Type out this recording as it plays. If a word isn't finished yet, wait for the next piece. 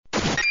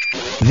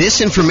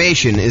This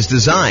information is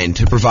designed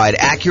to provide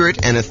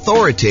accurate and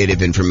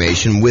authoritative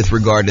information with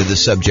regard to the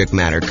subject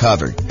matter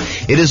covered.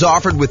 It is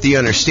offered with the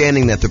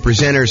understanding that the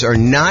presenters are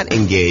not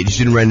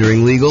engaged in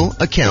rendering legal,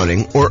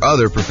 accounting, or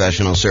other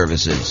professional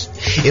services.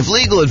 If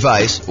legal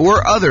advice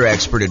or other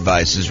expert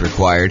advice is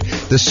required,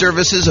 the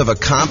services of a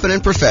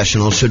competent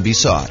professional should be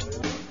sought.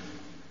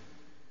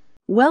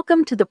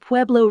 Welcome to the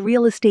Pueblo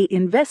Real Estate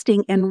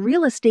Investing and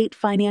Real Estate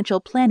Financial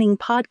Planning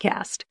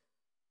podcast.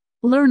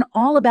 Learn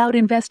all about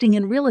investing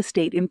in real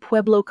estate in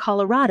Pueblo,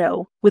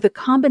 Colorado, with a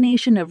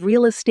combination of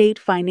real estate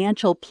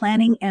financial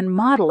planning and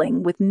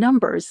modeling with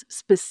numbers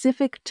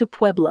specific to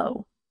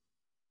Pueblo.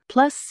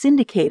 Plus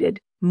syndicated,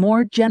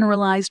 more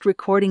generalized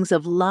recordings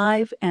of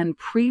live and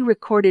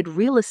pre-recorded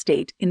real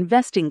estate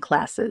investing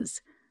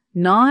classes,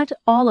 not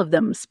all of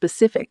them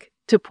specific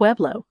to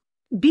Pueblo.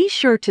 Be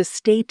sure to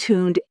stay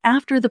tuned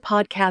after the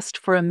podcast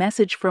for a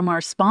message from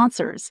our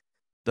sponsors.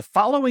 The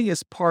following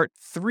is part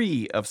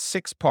 3 of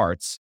 6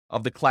 parts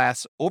of the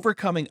class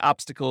Overcoming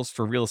Obstacles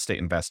for Real Estate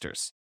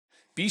Investors.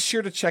 Be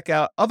sure to check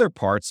out other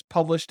parts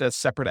published as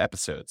separate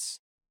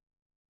episodes.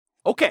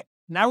 Okay,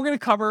 now we're going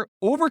to cover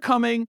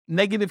overcoming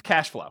negative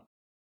cash flow.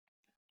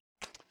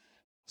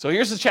 So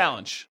here's the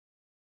challenge.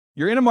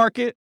 You're in a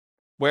market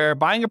where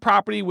buying a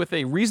property with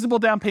a reasonable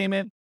down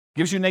payment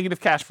gives you negative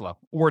cash flow,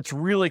 or it's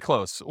really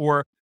close,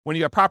 or when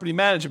you have property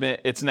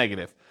management, it's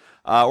negative.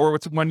 Or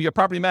when you have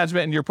property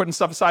management and you're putting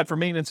stuff aside for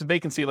maintenance and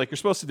vacancy like you're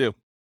supposed to do,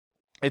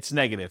 it's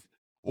negative.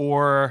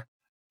 Or,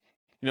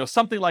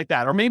 something like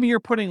that. Or maybe you're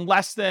putting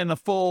less than a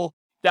full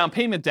down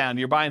payment down.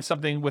 You're buying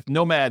something with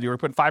Nomad. You're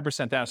putting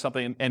 5% down or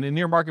something. And in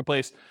your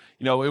marketplace,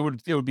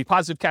 it would be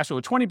positive cash flow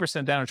with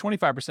 20% down or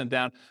 25%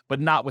 down, but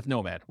not with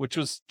Nomad, which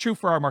was true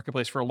for our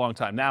marketplace for a long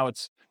time. Now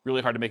it's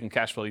really hard to make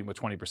cash flow even with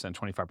 20%,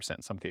 25%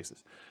 in some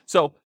cases.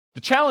 So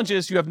the challenge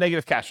is you have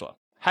negative cash flow.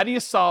 How do you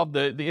solve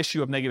the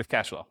issue of negative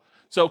cash flow?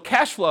 So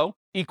cash flow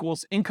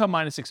equals income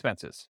minus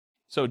expenses.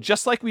 So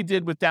just like we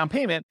did with down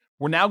payment,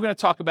 we're now going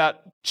to talk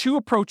about 2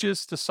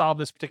 approaches to solve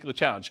this particular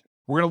challenge.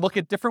 We're going to look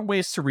at different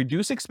ways to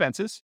reduce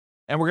expenses,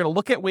 and we're going to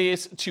look at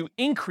ways to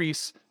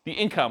increase the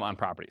income on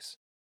properties.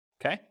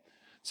 Okay?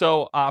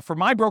 So for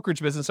my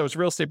brokerage business, I was a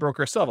real estate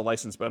broker. I still have a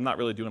license, but I'm not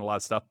really doing a lot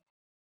of stuff.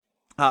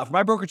 For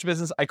my brokerage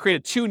business, I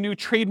created 2 new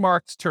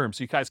trademarked terms.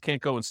 So you guys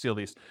can't go and steal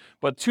these.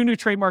 But 2 new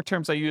trademark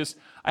terms I used.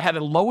 I had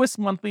a lowest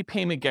monthly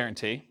payment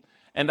guarantee,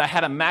 and I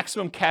had a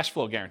maximum cash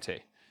flow guarantee.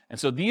 And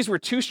so these were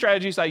 2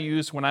 strategies I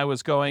used when I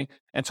was going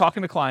and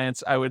talking to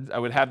clients. I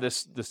would have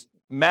this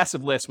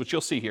massive list, which you'll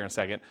see here in a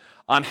second,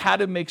 on how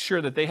to make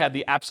sure that they had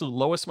the absolute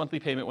lowest monthly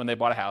payment when they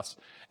bought a house.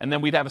 And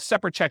then we'd have a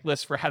separate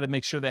checklist for how to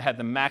make sure they had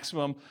the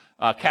maximum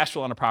cash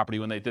flow on a property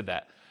when they did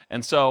that.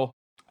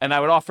 And I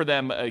would offer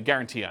them a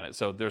guarantee on it.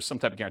 So there's some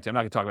type of guarantee. I'm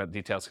not going to talk about the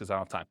details because I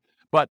don't have time.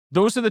 But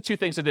those are the 2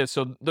 things I did.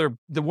 So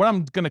what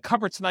I'm going to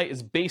cover tonight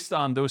is based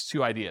on those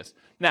 2 ideas.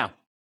 Now,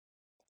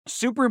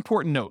 super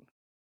important note.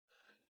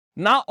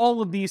 Not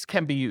all of these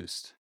can be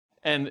used.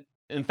 And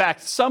in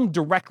fact, some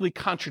directly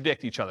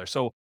contradict each other.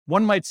 So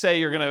one might say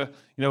you're going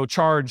to,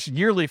 charge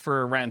yearly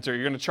for a rent, or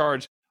you're going to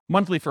charge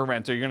monthly for a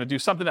rent, or you're going to do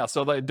something else.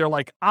 So they're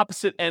like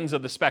opposite ends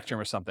of the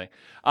spectrum or something.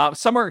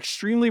 Some are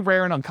extremely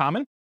rare and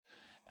uncommon.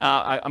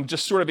 I'm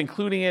just sort of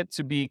including it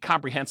to be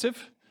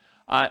comprehensive.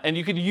 And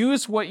you can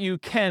use what you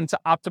can to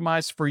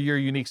optimize for your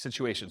unique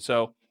situation.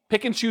 So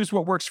pick and choose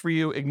what works for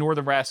you, ignore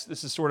the rest.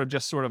 This is sort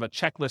of a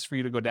checklist for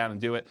you to go down and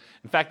do it.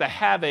 In fact, I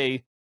have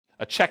a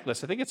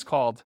checklist. I think it's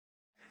called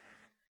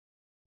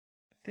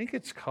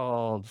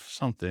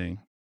something.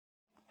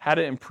 How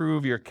to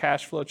improve your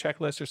cash flow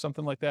checklist or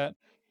something like that.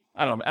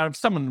 I don't know.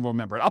 Someone will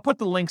remember it. I'll put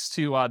the links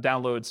to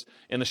downloads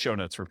in the show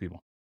notes for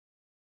people.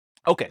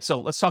 Okay, so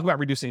let's talk about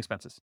reducing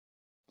expenses.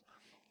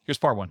 Here's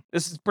part 1.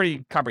 This is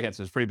pretty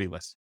comprehensive. It's a pretty big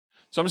list.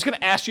 So I'm just going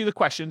to ask you the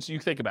questions. You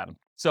think about them.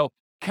 So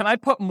can I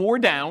put more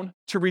down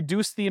to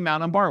reduce the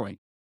amount I'm borrowing?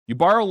 You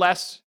borrow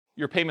less,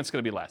 your payment's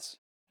going to be less.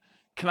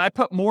 Can I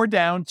put more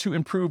down to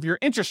improve your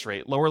interest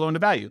rate, lower loan to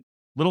value?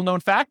 Little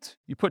known fact,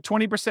 you put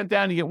 20%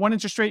 down, you get one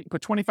interest rate, you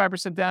put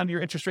 25% down, your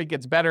interest rate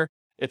gets better.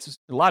 It's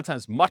a lot of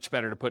times much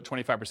better to put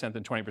 25%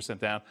 than 20%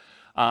 down.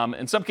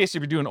 In some cases,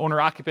 if you're doing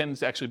owner-occupant,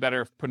 it's actually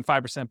better putting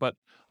 5%, but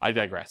I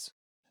digress.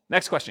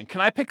 Next question, can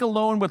I pick a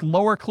loan with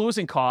lower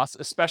closing costs,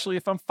 especially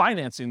if I'm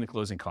financing the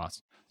closing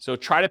costs? So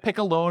try to pick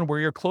a loan where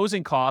your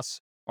closing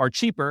costs are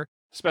cheaper,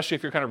 especially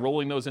if you're kind of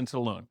rolling those into the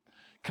loan.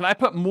 Can I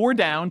put more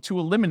down to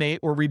eliminate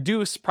or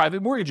reduce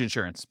private mortgage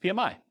insurance,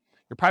 PMI?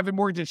 Your private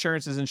mortgage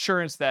insurance is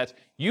insurance that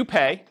you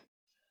pay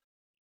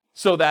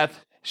so that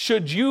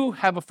should you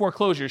have a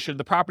foreclosure, should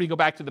the property go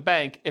back to the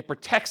bank, it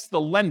protects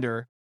the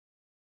lender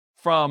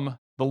from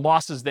the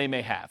losses they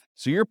may have.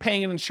 So you're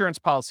paying an insurance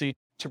policy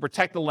to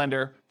protect the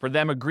lender for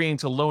them agreeing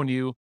to loan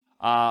you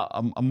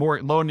more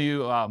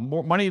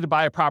money to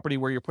buy a property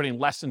where you're putting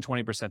less than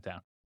 20% down.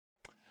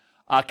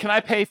 Can I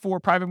pay for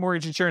private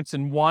mortgage insurance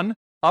in one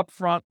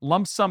upfront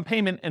lump sum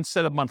payment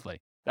instead of monthly?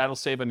 That'll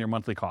save on your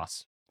monthly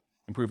costs,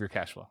 improve your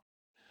cash flow.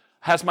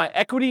 Has my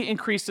equity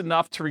increased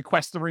enough to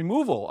request the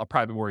removal of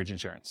private mortgage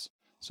insurance?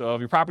 So if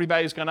your property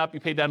value has gone up, you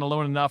paid down the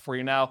loan enough where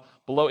you're now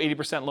below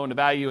 80% loan to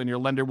value, and your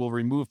lender will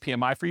remove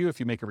PMI for you if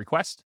you make a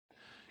request.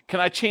 Can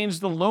I change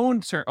the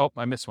loan term? Oh,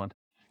 I missed one.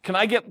 Can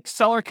I get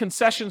seller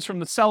concessions from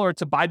the seller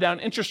to buy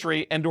down interest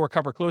rate and or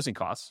cover closing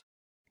costs?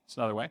 That's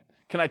another way.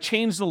 Can I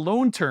change the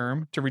loan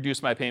term to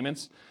reduce my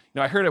payments?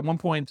 I heard at one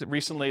point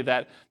recently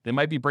that they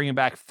might be bringing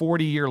back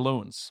 40-year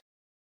loans.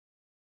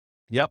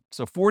 Yep,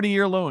 so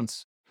 40-year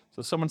loans.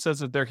 So someone says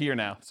that they're here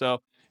now.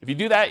 So if you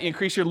do that, you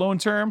increase your loan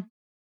term,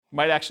 you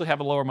might actually have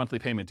a lower monthly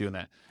payment doing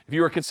that. If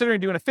you were considering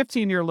doing a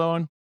 15-year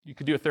loan, you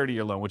could do a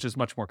 30-year loan, which is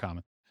much more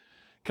common.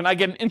 Can I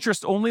get an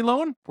interest-only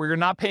loan where you're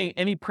not paying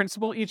any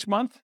principal each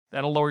month?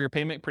 That'll lower your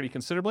payment pretty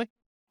considerably.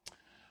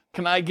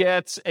 Can I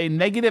get a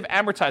negative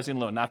amortizing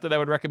loan? Not that I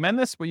would recommend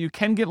this, but you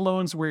can get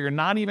loans where you're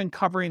not even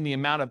covering the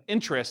amount of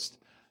interest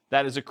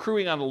that is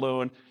accruing on the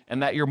loan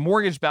and that your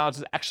mortgage balance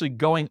is actually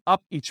going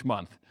up each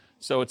month.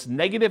 So it's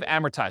negative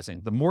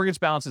amortizing. The mortgage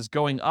balance is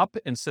going up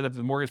instead of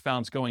the mortgage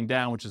balance going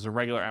down, which is a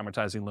regular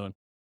amortizing loan.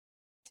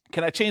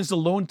 Can I change the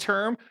loan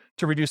term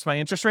to reduce my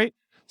interest rate?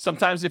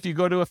 Sometimes if you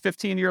go to a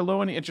 15-year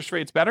loan, the interest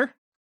rate's better.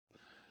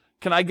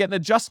 Can I get an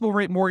adjustable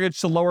rate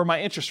mortgage to lower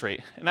my interest rate?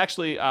 And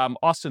actually,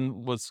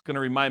 Austin was going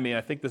to remind me, and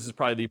I think this is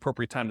probably the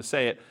appropriate time to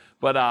say it,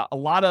 but a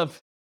lot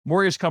of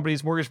mortgage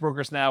companies, mortgage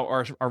brokers now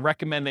are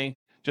recommending,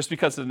 just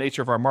because of the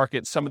nature of our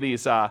market, some of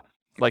these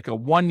like a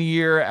 1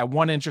 year at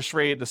one interest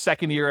rate, the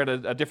second year at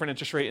a different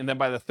interest rate, and then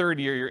by the third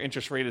year, your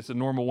interest rate is the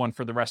normal one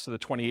for the rest of the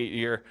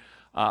 28-year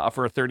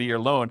for a 30-year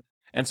loan.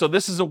 And so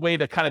this is a way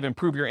to kind of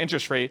improve your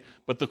interest rate.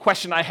 But the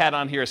question I had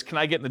on here is, can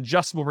I get an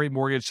adjustable rate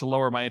mortgage to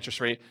lower my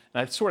interest rate?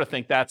 And I sort of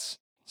think that's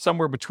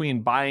somewhere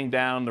between buying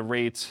down the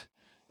rate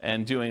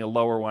and doing a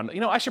lower one.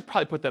 I should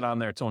probably put that on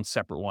there, its own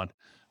separate one.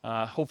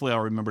 Hopefully I'll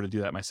remember to do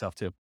that myself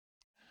too.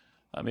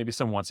 Maybe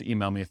someone wants to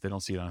email me if they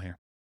don't see it on here.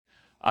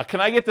 Can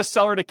I get the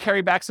seller to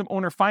carry back some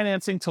owner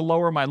financing to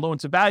lower my loan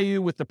to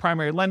value with the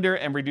primary lender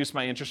and reduce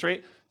my interest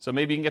rate? So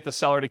maybe you can get the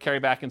seller to carry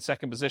back in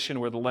second position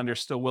where the lender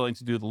is still willing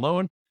to do the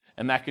loan,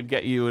 and that could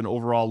get you an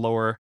overall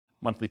lower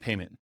monthly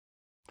payment.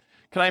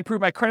 Can I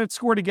improve my credit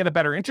score to get a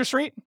better interest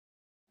rate?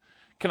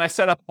 Can I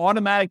set up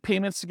automatic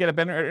payments to get a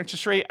better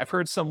interest rate? I've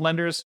heard some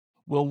lenders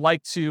will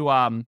like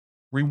to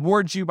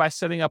reward you by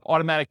setting up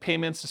automatic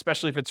payments,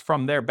 especially if it's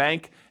from their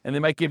bank, and they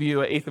might give you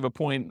 1/8 of a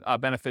point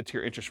benefit to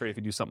your interest rate if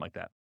you do something like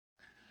that.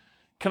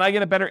 Can I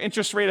get a better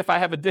interest rate if I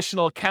have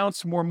additional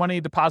accounts, more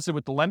money deposited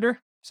with the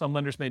lender? Some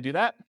lenders may do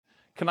that.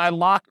 Can I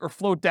lock or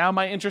float down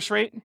my interest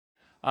rate?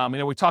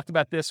 We talked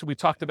about this. We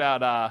talked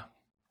about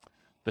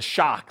the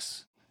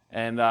shocks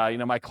and,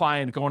 my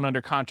client going under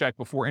contract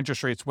before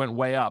interest rates went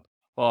way up.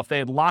 Well, if they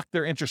had locked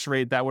their interest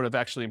rate, that would have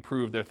actually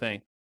improved their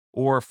thing.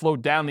 Or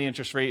float down the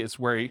interest rate is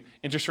where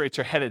interest rates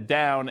are headed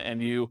down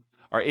and you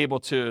are able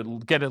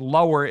to get it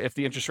lower if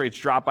the interest rates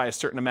drop by a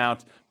certain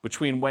amount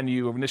between when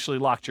you initially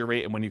locked your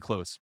rate and when you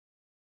close.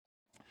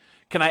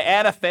 Can I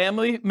add a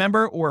family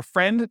member or a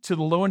friend to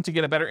the loan to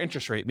get a better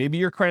interest rate? Maybe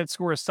your credit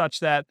score is such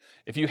that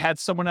if you had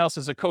someone else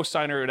as a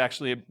co-signer, it would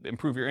actually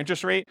improve your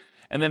interest rate.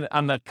 And then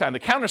on the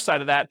counter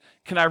side of that,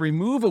 can I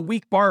remove a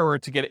weak borrower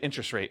to get an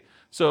interest rate?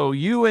 So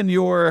you and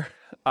your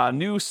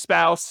new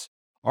spouse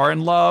are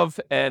in love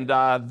and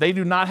they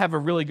do not have a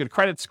really good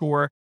credit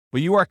score,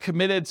 but you are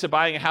committed to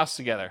buying a house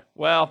together.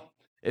 Well,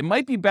 it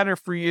might be better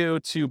for you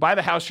to buy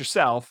the house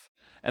yourself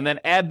and then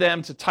add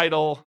them to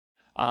title.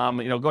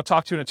 Go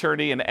talk to an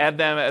attorney and add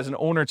them as an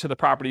owner to the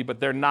property, but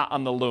they're not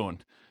on the loan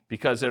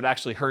because it would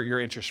actually hurt your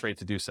interest rate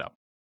to do so.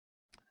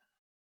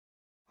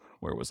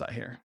 Where was I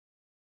here?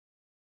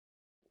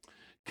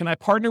 Can I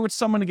partner with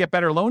someone to get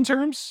better loan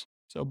terms?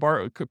 So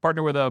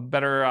partner with a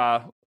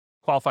better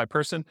qualified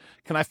person.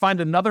 Can I find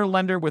another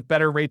lender with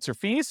better rates or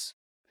fees?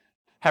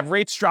 Have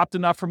rates dropped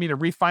enough for me to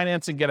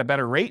refinance and get a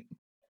better rate?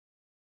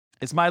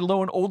 Is my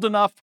loan old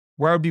enough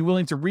where I would be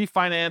willing to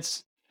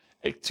refinance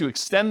to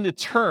extend the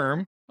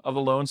term of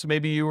the loan? So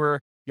maybe you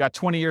got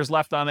 20 years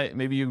left on it.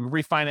 Maybe you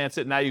refinance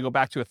it. Now you go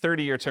back to a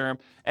 30-year term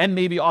and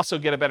maybe also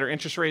get a better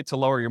interest rate to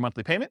lower your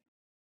monthly payment.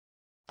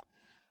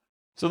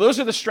 So those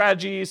are the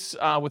strategies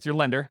with your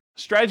lender.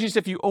 Strategies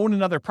if you own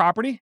another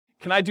property.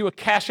 Can I do a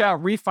cash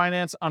out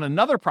refinance on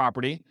another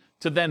property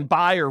to then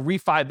buy or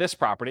refi this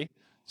property?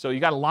 So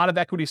you got a lot of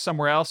equity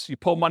somewhere else. You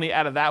pull money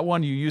out of that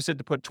one. You use it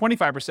to put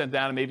 25%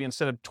 down and maybe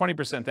instead of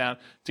 20% down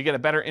to get a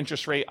better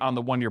interest rate on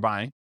the one you're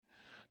buying.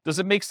 Does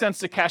it make sense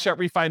to cash out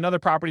refi another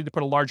property to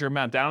put a larger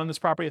amount down on this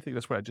property? I think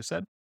that's what I just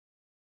said.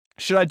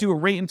 Should I do a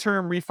rate and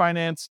term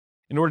refinance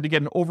in order to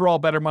get an overall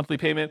better monthly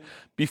payment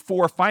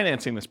before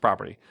financing this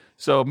property?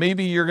 So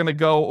maybe you're going to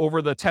go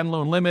over the 10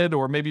 loan limit,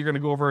 or maybe you're going to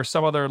go over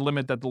some other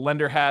limit that the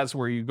lender has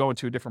where you go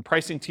into a different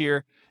pricing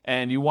tier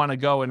and you want to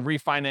go and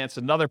refinance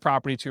another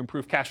property to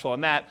improve cash flow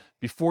on that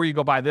before you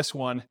go buy this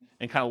one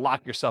and kind of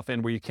lock yourself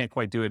in where you can't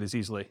quite do it as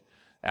easily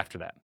after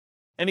that.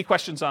 Any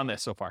questions on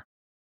this so far?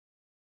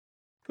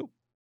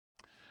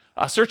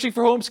 Searching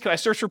for homes, can I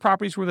search for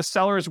properties where the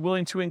seller is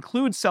willing to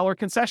include seller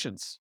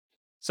concessions?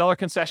 Seller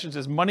concessions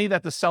is money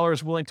that the seller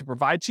is willing to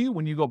provide to you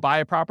when you go buy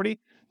a property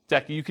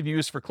that you can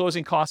use for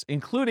closing costs,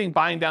 including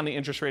buying down the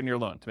interest rate in your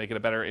loan to make it a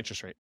better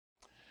interest rate.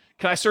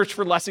 Can I search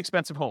for less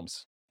expensive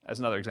homes, as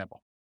another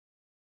example?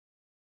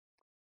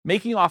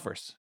 Making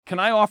offers. Can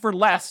I offer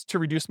less to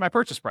reduce my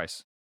purchase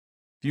price?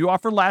 If you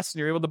offer less and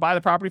you're able to buy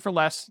the property for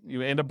less,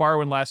 you end up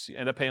borrowing less, you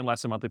end up paying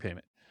less a monthly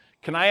payment.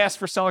 Can I ask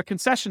for seller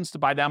concessions to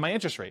buy down my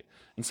interest rate?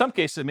 In some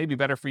cases, it may be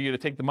better for you to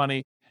take the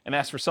money and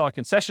ask for seller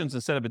concessions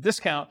instead of a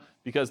discount,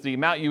 because the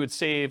amount you would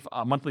save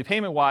monthly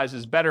payment-wise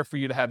is better for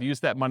you to have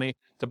used that money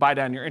to buy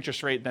down your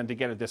interest rate than to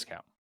get a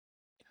discount.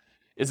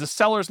 Is the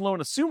seller's loan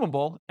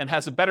assumable and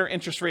has a better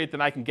interest rate than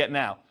I can get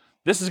now?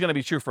 This is going to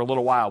be true for a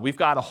little while. We've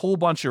got a whole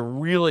bunch of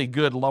really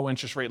good low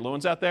interest rate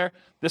loans out there.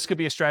 This could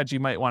be a strategy you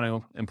might want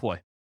to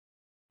employ.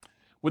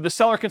 Would the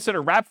seller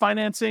consider wrap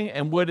financing,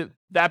 and would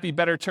that be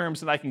better terms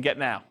than I can get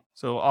now?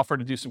 So offer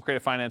to do some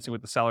creative financing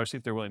with the seller, see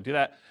if they're willing to do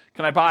that.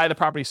 Can I buy the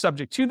property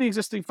subject to the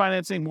existing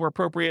financing, more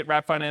appropriate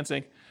wrap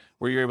financing,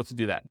 where you're able to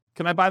do that?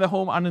 Can I buy the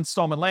home on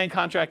installment land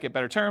contract, get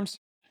better terms?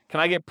 Can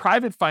I get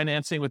private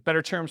financing with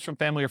better terms from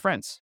family or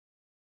friends?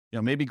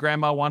 Maybe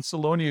grandma wants to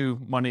loan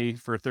you money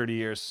for 30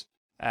 years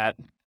at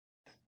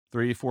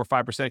 3, 4,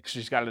 5% because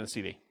she's got it in a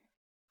CD.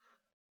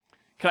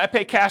 Can I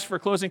pay cash for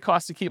closing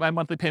costs to keep my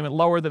monthly payment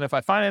lower than if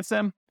I finance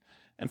them?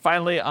 And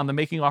finally, on the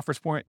making offers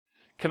point,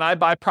 can I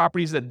buy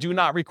properties that do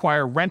not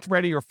require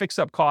rent-ready or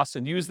fix-up costs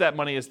and use that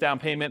money as down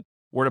payment,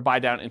 or to buy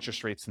down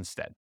interest rates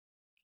instead?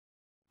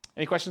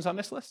 Any questions on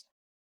this list?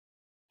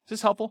 Is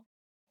this helpful?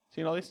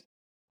 Seeing all these?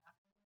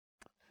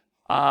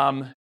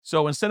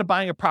 So instead of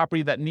buying a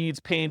property that needs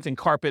paint and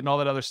carpet and all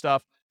that other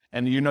stuff,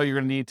 and you're going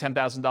to need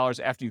 $10,000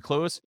 after you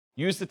close,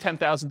 use the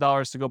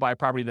 $10,000 to go buy a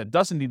property that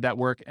doesn't need that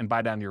work and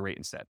buy down your rate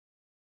instead.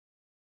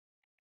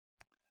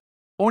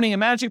 Owning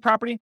and managing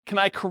property, can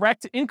I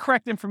correct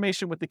incorrect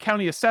information with the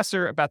county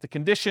assessor about the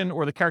condition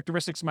or the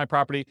characteristics of my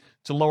property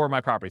to lower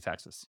my property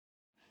taxes?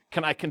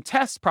 Can I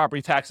contest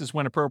property taxes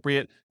when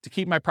appropriate to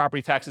keep my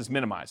property taxes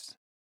minimized?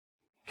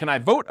 Can I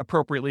vote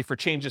appropriately for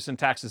changes in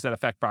taxes that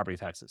affect property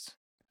taxes?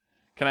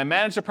 Can I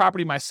manage the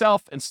property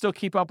myself and still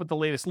keep up with the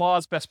latest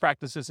laws, best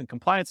practices, and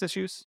compliance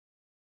issues?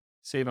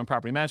 Save on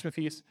property management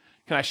fees.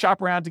 Can I shop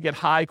around to get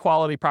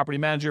high-quality property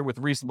manager with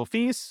reasonable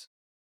fees?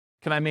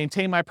 Can I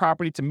maintain my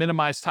property to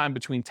minimize time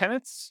between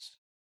tenants?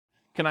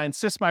 Can I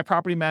insist my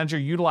property manager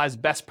utilize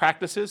best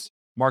practices,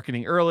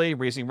 marketing early,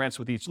 raising rents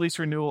with each lease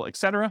renewal,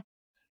 etc.?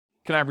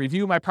 Can I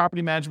review my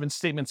property management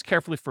statements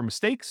carefully for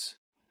mistakes?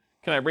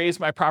 Can I raise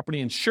my property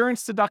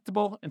insurance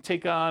deductible and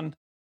take on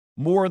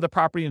more of the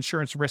property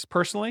insurance risk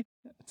personally?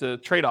 It's a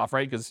trade-off,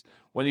 right? Because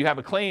when you have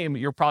a claim,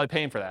 you're probably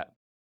paying for that.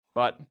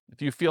 But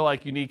if you feel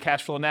like you need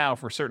cash flow now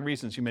for certain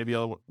reasons, you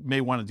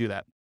may want to do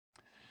that.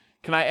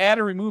 Can I add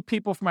or remove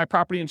people from my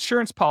property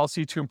insurance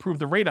policy to improve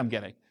the rate I'm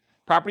getting?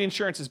 Property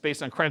insurance is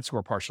based on credit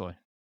score partially.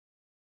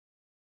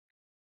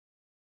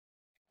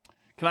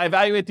 Can I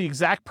evaluate the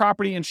exact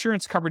property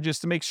insurance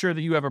coverages to make sure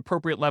that you have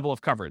appropriate level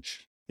of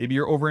coverage? Maybe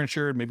you're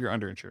overinsured, maybe you're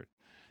underinsured.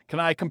 Can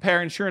I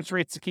compare insurance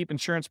rates to keep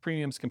insurance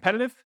premiums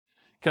competitive?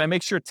 Can I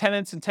make sure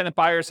tenants and tenant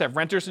buyers have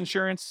renter's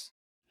insurance?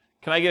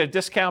 Can I get a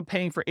discount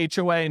paying for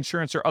HOA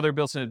insurance or other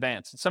bills in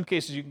advance? In some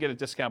cases, you can get a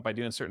discount by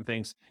doing certain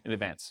things in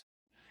advance.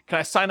 Can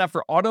I sign up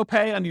for auto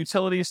pay on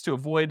utilities to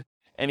avoid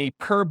any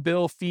per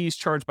bill fees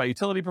charged by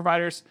utility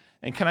providers?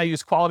 And can I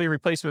use quality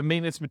replacement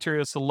maintenance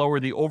materials to lower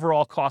the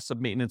overall cost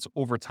of maintenance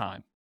over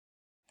time?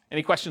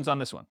 Any questions on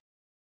this one?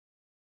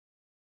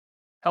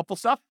 Helpful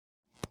stuff?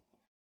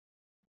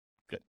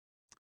 Good.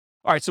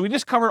 All right, so we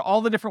just covered all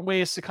the different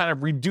ways to kind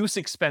of reduce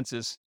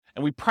expenses.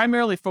 And we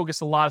primarily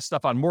focus a lot of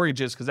stuff on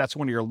mortgages because that's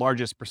one of your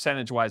largest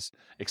percentage-wise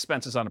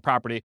expenses on a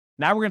property.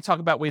 Now we're going to talk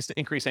about ways to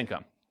increase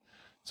income.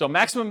 So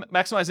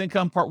maximize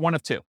income, part 1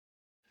 of 2.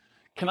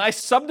 Can I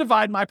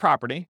subdivide my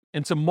property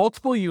into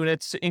multiple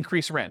units to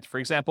increase rent? For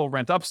example,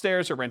 rent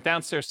upstairs or rent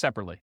downstairs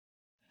separately.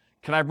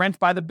 Can I rent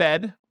by the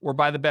bed or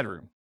by the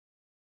bedroom?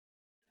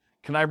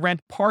 Can I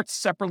rent parts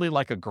separately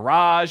like a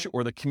garage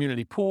or the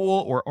community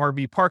pool or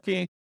RV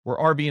parking or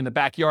RV in the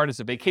backyard as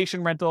a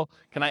vacation rental?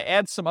 Can I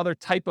add some other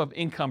type of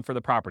income for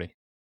the property?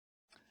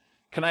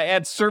 Can I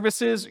add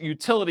services,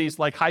 utilities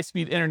like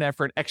high-speed internet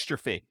for an extra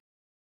fee?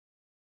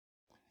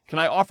 Can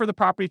I offer the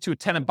property to a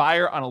tenant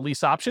buyer on a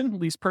lease option,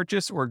 lease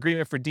purchase, or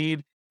agreement for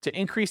deed to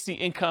increase the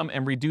income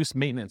and reduce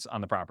maintenance on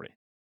the property?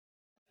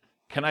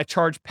 Can I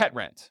charge pet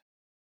rent?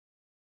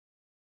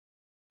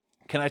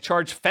 Can I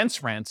charge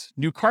fence rent,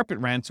 new carpet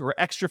rent, or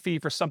extra fee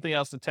for something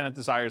else the tenant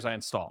desires I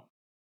install?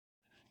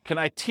 Can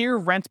I tier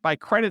rent by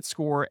credit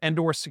score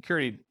and/or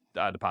security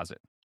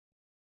deposit?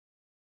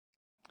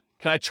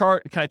 Can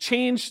I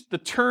change the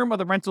term of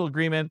the rental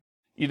agreement,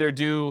 either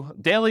do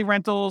daily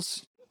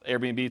rentals,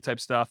 Airbnb type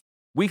stuff,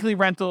 weekly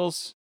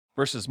rentals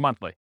versus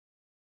monthly?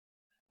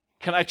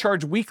 Can I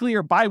charge weekly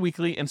or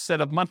biweekly instead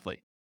of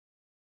monthly?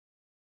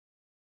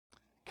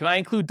 Can I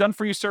include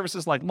done-for-you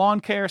services like lawn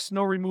care,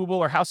 snow removal,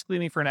 or house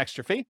cleaning for an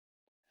extra fee?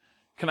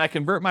 Can I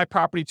convert my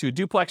property to a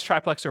duplex,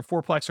 triplex, or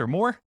fourplex or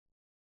more?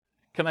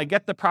 Can I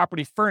get the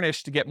property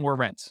furnished to get more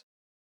rent?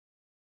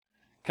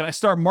 Can I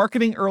start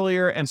marketing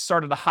earlier and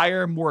start at a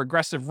higher, more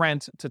aggressive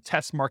rent to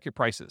test market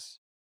prices?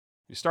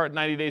 You start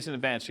 90 days in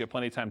advance, you have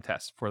plenty of time to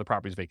test before the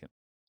property is vacant.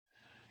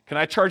 Can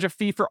I charge a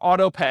fee for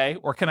auto pay,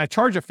 or can I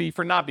charge a fee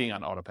for not being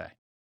on auto pay?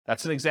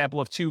 That's an example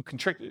of two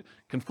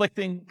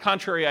conflicting,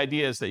 contrary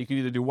ideas that you can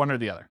either do one or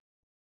the other.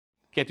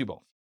 Can't do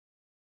both.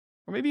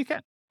 Or maybe you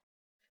can.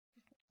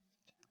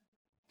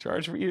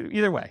 Charge for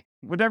either way.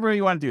 Whatever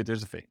you want to do,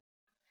 there's a fee.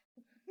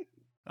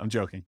 I'm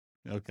joking.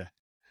 Okay.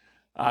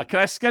 Can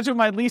I schedule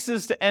my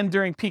leases to end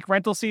during peak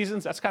rental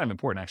seasons? That's kind of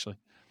important, actually.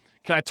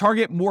 Can I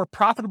target more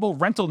profitable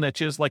rental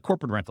niches like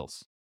corporate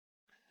rentals?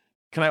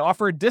 Can I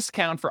offer a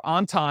discount for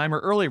on-time or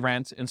early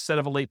rent instead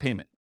of a late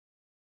payment?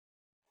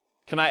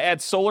 Can I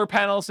add solar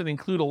panels and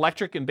include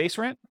electric and base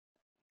rent?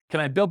 Can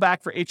I bill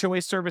back for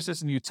HOA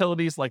services and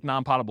utilities like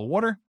non-potable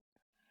water?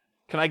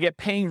 Can I get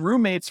paying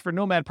roommates for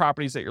nomad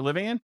properties that you're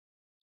living in?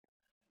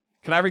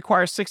 Can I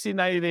require 60 to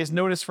 90 days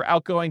notice for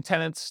outgoing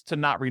tenants to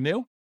not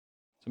renew?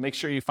 So make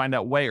sure you find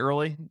out way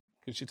early.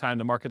 Gives you time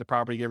to market the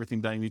property, get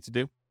everything done you need to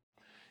do.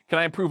 Can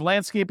I improve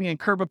landscaping and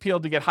curb appeal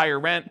to get higher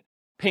rent?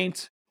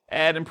 Paint,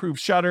 add improved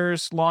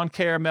shutters, lawn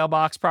care,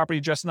 mailbox, property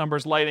address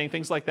numbers, lighting,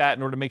 things like that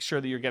in order to make sure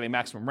that you're getting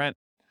maximum rent.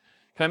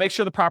 Can I make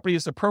sure the property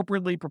is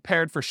appropriately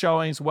prepared for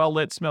showings, well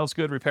lit, smells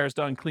good, repairs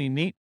done, clean,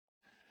 neat?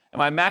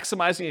 Am I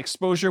maximizing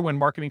exposure when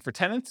marketing for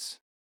tenants?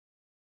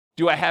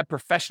 Do I have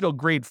professional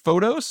grade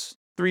photos,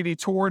 3D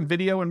tour and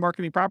video and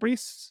marketing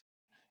properties?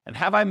 And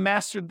have I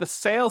mastered the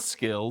sales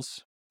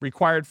skills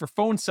required for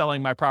phone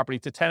selling my property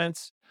to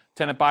tenants,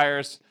 tenant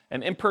buyers,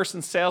 and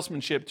in-person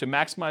salesmanship to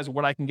maximize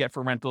what I can get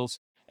for rentals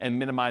and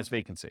minimize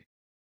vacancy?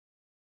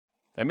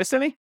 Did I miss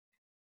any?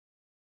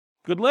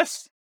 Good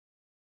list?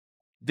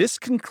 This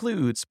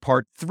concludes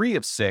part 3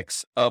 of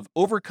 6 of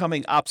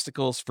Overcoming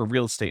Obstacles for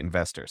Real Estate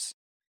Investors.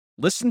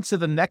 Listen to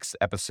the next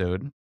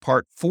episode,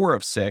 part 4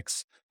 of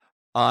 6,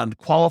 on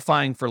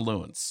qualifying for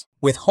loans.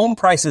 With home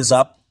prices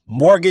up,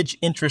 mortgage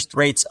interest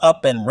rates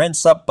up, and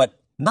rents up, but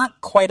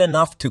not quite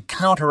enough to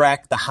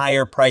counteract the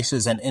higher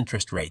prices and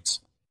interest rates,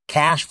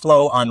 cash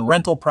flow on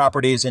rental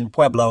properties in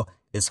Pueblo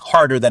is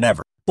harder than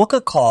ever. Book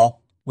a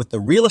call with the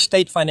Real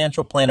Estate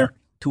Financial Planner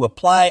to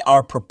apply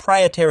our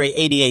proprietary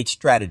 88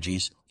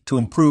 strategies to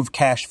improve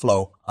cash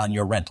flow on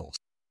your rentals.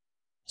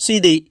 See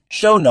the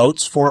show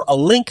notes for a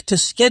link to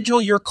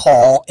schedule your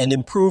call and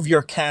improve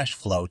your cash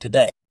flow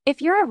today.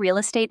 If you're a real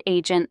estate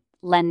agent,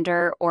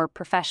 lender, or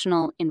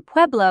professional in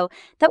Pueblo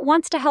that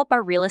wants to help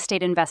our real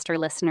estate investor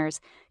listeners,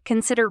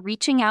 consider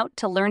reaching out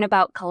to learn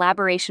about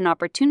collaboration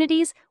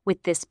opportunities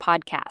with this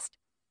podcast.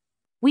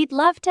 We'd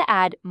love to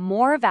add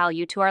more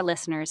value to our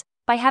listeners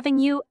by having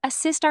you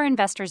assist our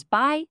investors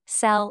buy,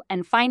 sell,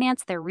 and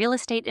finance their real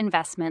estate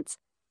investments.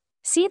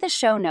 See the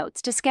show notes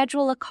to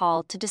schedule a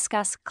call to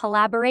discuss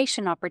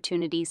collaboration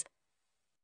opportunities